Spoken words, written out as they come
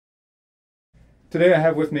Today I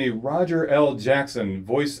have with me Roger L. Jackson,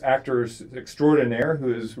 voice actor extraordinaire,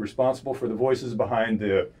 who is responsible for the voices behind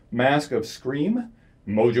the Mask of Scream,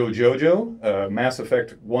 Mojo Jojo, Mass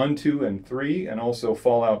Effect 1, 2, and 3, and also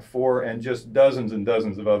Fallout 4, and just dozens and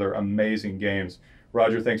dozens of other amazing games.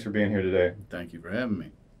 Roger, thanks for being here today. Thank you for having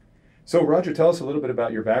me. So, Roger, tell us a little bit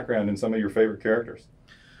about your background and some of your favorite characters.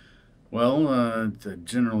 Well,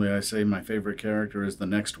 generally I say my favorite character is the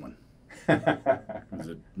next one. Because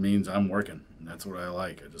it means I'm working. And that's what I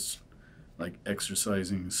like. I just like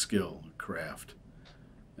exercising skill, craft.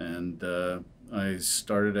 And I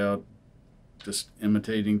started out just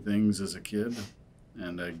imitating things as a kid.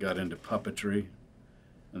 And I got into puppetry.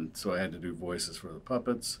 And so I had to do voices for the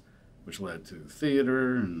puppets, which led to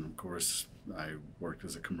theater. And of course, I worked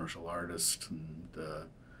as a commercial artist. And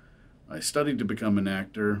I studied to become an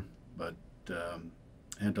actor, but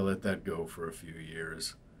had to let that go for a few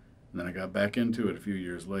years. And then I got back into it a few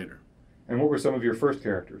years later. And what were some of your first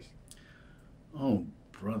characters? Oh,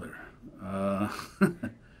 brother. I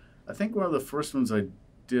think one of the first ones I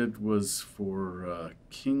did was for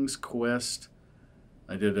King's Quest.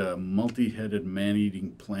 I did a multi-headed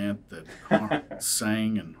man-eating plant that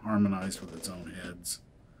sang and harmonized with its own heads.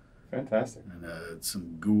 Fantastic. And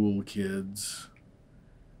some ghoul kids.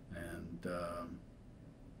 And,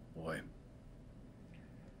 boy.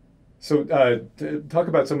 So, talk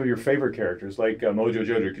about some of your favorite characters, like Mojo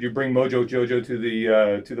Jojo. Could you bring Mojo Jojo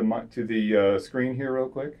to the screen here, real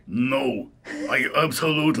quick? No, I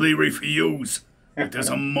absolutely refuse. It is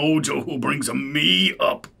a Mojo who brings me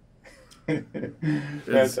up.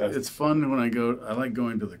 It's fun when I go. I like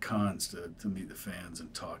going to the cons to meet the fans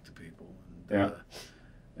and talk to people. And,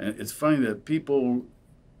 and it's funny that people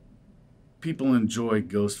enjoy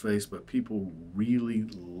Ghostface, but people really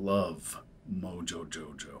love Mojo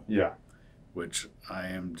Jojo. Yeah. Which I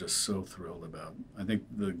am just so thrilled about. I think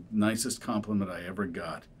the nicest compliment I ever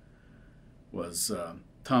got was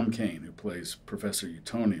Tom Kane, who plays Professor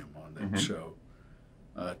Utonium on that show,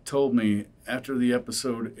 told me after the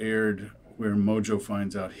episode aired where Mojo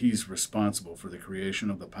finds out he's responsible for the creation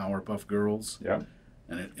of the Powerpuff Girls,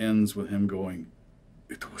 and it ends with him going,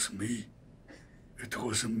 "It was me. It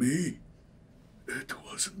was me. It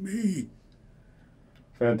was me."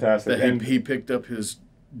 Fantastic. That he picked up his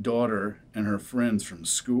daughter and her friends from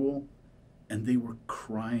school, and they were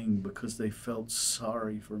crying because they felt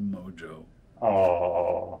sorry for Mojo.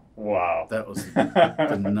 Oh, wow. That was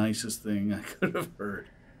the nicest thing I could have heard.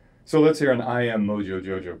 So let's hear an I am Mojo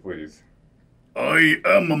Jojo, please. I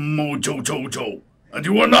am a Mojo Jojo, and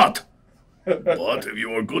you are not. But if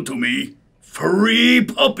you are good to me, free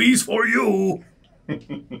puppies for you.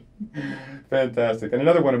 Fantastic. And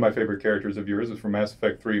another one of my favorite characters of yours is from Mass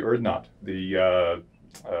Effect 3, Urdnot, the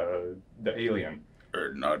alien.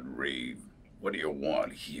 Urdnot Reeve, what do you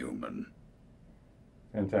want, human?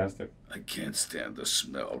 Fantastic. I can't stand the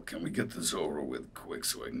smell. Can we get this over with quick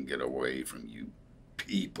so I can get away from you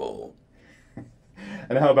people?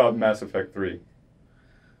 And how about Mass Effect 3?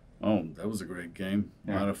 Oh, that was a great game.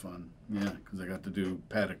 A lot of fun. Yeah, because I got to do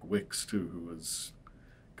Paddock Wicks, too, who was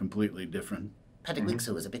completely different. Paddock Wicks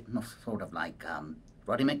was a bit sort of like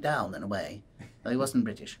Roddy McDowell in a way, though he wasn't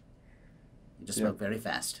British. He just spoke very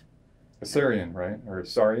fast. A Sarian, right? Or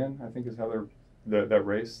Sarian, I think is how they're, that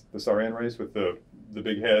race, the Sarian race with the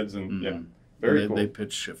big heads and very cool. They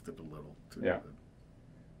pitch shifted a little, too. Yeah.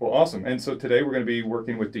 Well, awesome. And so today we're going to be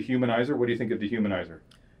working with Dehumanizer. What do you think of Dehumanizer?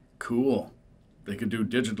 Cool. They could do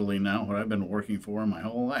digitally now what I've been working for my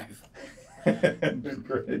whole life.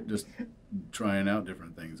 Great. Just trying out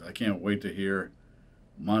different things. I can't wait to hear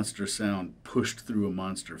monster sound pushed through a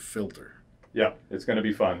monster filter. Yeah, it's going to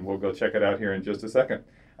be fun. We'll go check it out here in just a second.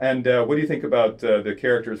 And what do you think about the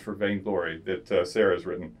characters for VainGlory that Sarah's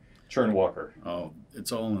written? Churnwalker. Oh,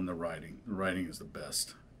 it's all in the writing. The writing is the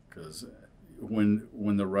best because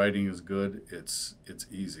when the writing is good, it's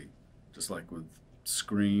easy. Just like with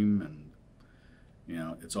Scream and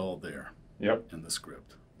it's all there. Yep. In the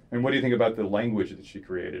script. And what do you think about the language that she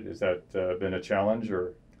created? Has that been a challenge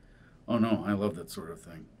or? Oh no, I love that sort of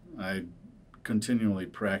thing. I continually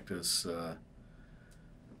practice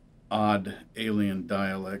odd alien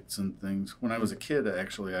dialects and things. When I was a kid,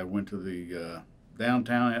 actually, I went to the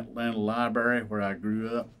downtown Atlanta library where I grew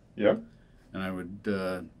up. Yep. And I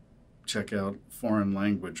would check out foreign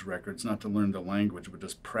language records, not to learn the language, but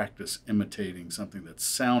just practice imitating something that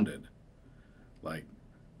sounded like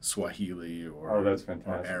Swahili or, that's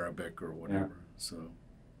fantastic. Or Arabic or whatever. Yeah.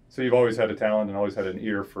 So you've always had a talent and always had an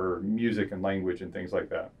ear for music and language and things like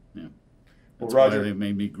that. Yeah. Well, That's Roger, why they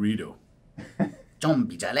made me Greedo.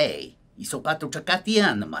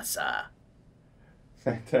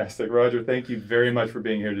 Fantastic. Roger, thank you very much for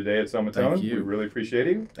being here today at Somatone. Thank you. We really appreciate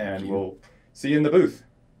it, and you. we'll see you in the booth.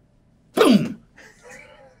 Boom!